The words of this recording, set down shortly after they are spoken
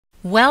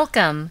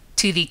Welcome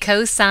to the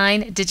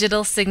CoSign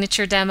digital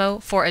signature demo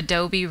for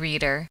Adobe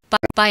Reader.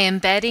 By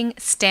embedding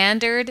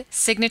standard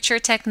signature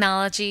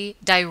technology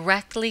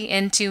directly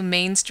into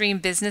mainstream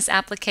business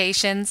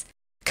applications,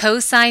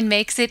 CoSign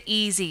makes it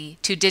easy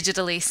to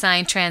digitally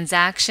sign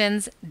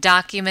transactions,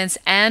 documents,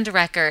 and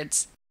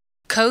records.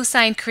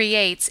 CoSign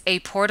creates a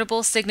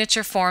portable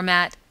signature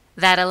format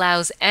that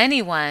allows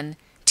anyone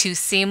to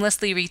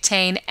seamlessly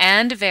retain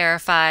and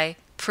verify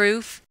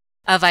proof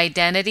of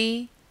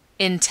identity,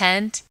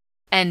 intent,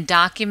 and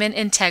document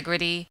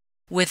integrity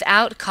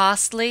without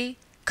costly,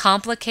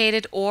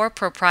 complicated, or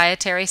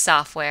proprietary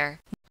software.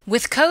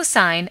 With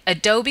CoSign,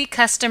 Adobe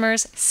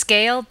customers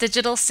scale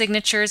digital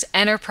signatures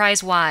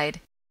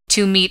enterprise-wide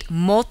to meet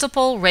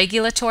multiple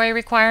regulatory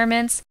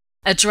requirements,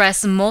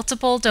 address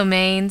multiple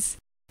domains,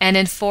 and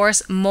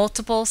enforce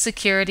multiple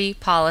security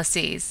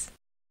policies.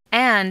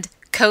 And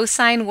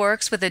CoSign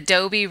works with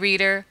Adobe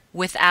Reader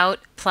without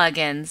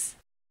plugins.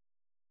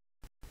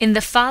 In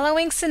the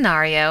following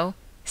scenario,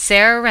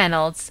 Sarah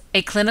Reynolds,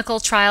 a clinical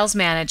trials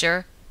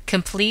manager,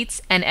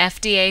 completes an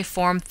FDA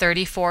Form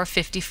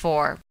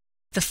 3454.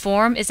 The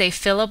form is a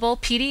fillable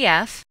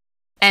PDF,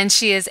 and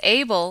she is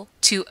able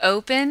to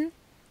open,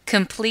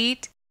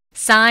 complete,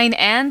 sign,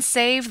 and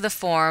save the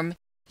form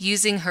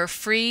using her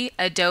free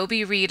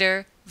Adobe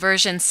Reader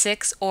version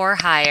 6 or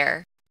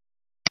higher.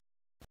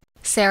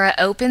 Sarah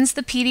opens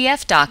the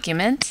PDF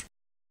document,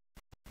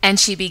 and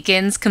she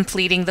begins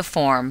completing the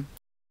form.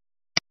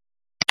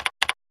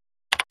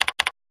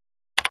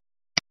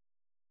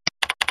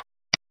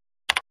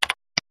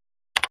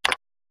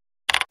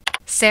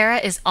 Sarah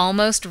is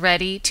almost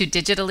ready to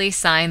digitally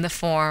sign the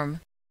form.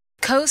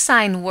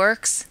 CoSign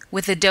works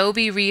with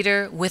Adobe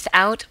Reader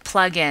without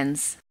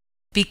plugins.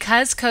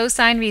 Because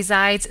CoSign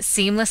resides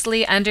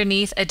seamlessly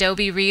underneath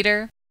Adobe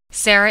Reader,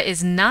 Sarah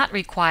is not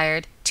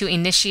required to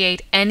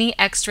initiate any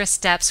extra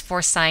steps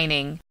for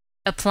signing.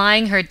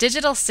 Applying her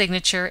digital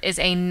signature is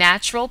a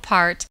natural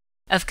part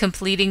of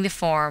completing the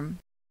form.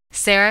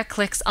 Sarah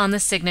clicks on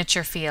the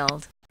signature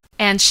field,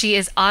 and she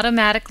is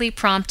automatically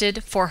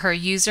prompted for her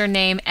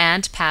username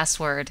and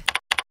password.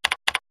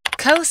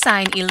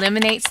 CoSign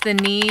eliminates the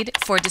need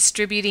for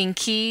distributing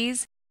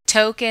keys,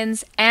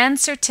 tokens, and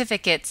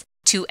certificates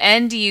to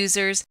end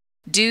users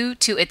due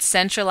to its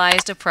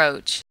centralized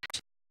approach.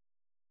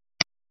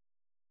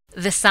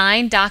 The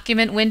Sign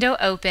document window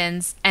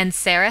opens, and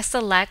Sarah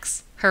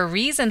selects her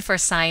reason for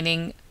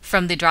signing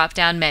from the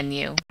drop-down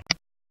menu.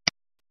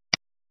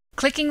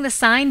 Clicking the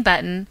Sign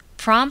button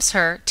prompts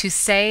her to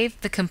save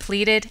the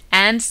completed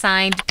and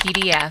signed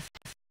PDF.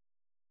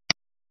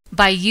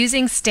 By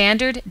using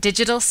standard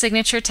digital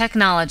signature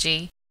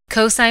technology,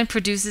 CoSign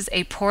produces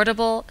a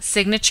portable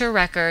signature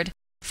record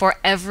for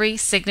every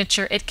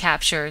signature it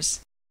captures.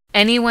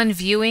 Anyone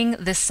viewing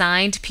the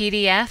signed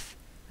PDF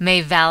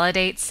may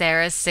validate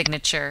Sarah's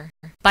signature.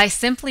 By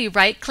simply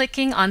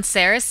right-clicking on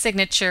Sarah's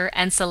signature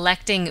and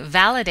selecting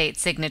Validate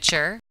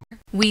Signature,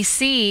 we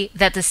see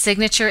that the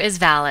signature is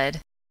valid.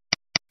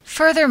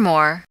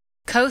 Furthermore,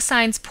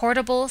 CoSign's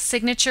portable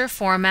signature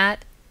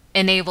format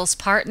enables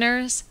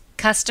partners,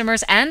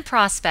 customers, and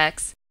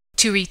prospects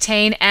to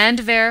retain and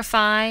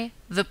verify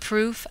the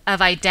proof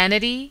of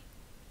identity,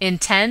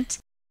 intent,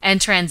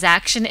 and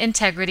transaction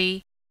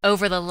integrity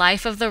over the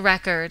life of the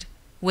record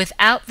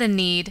without the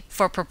need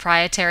for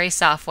proprietary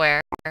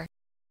software.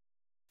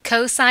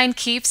 CoSign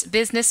keeps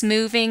business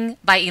moving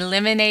by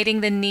eliminating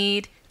the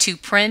need to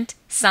print,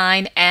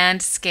 sign,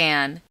 and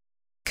scan.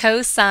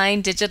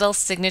 CoSign digital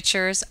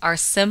signatures are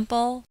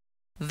simple,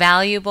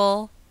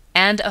 valuable,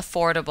 and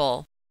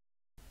affordable,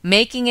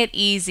 making it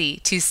easy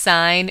to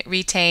sign,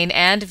 retain,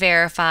 and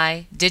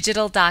verify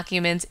digital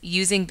documents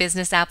using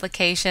business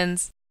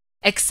applications,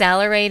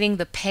 accelerating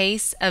the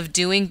pace of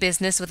doing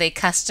business with a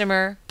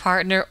customer,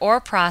 partner, or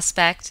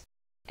prospect,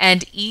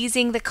 and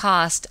easing the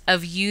cost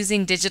of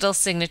using digital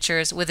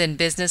signatures within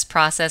business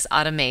process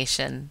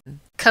automation.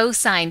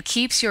 CoSign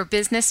keeps your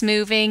business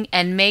moving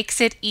and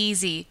makes it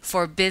easy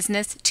for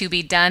business to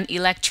be done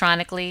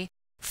electronically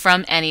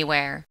from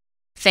anywhere.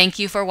 Thank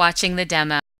you for watching the demo.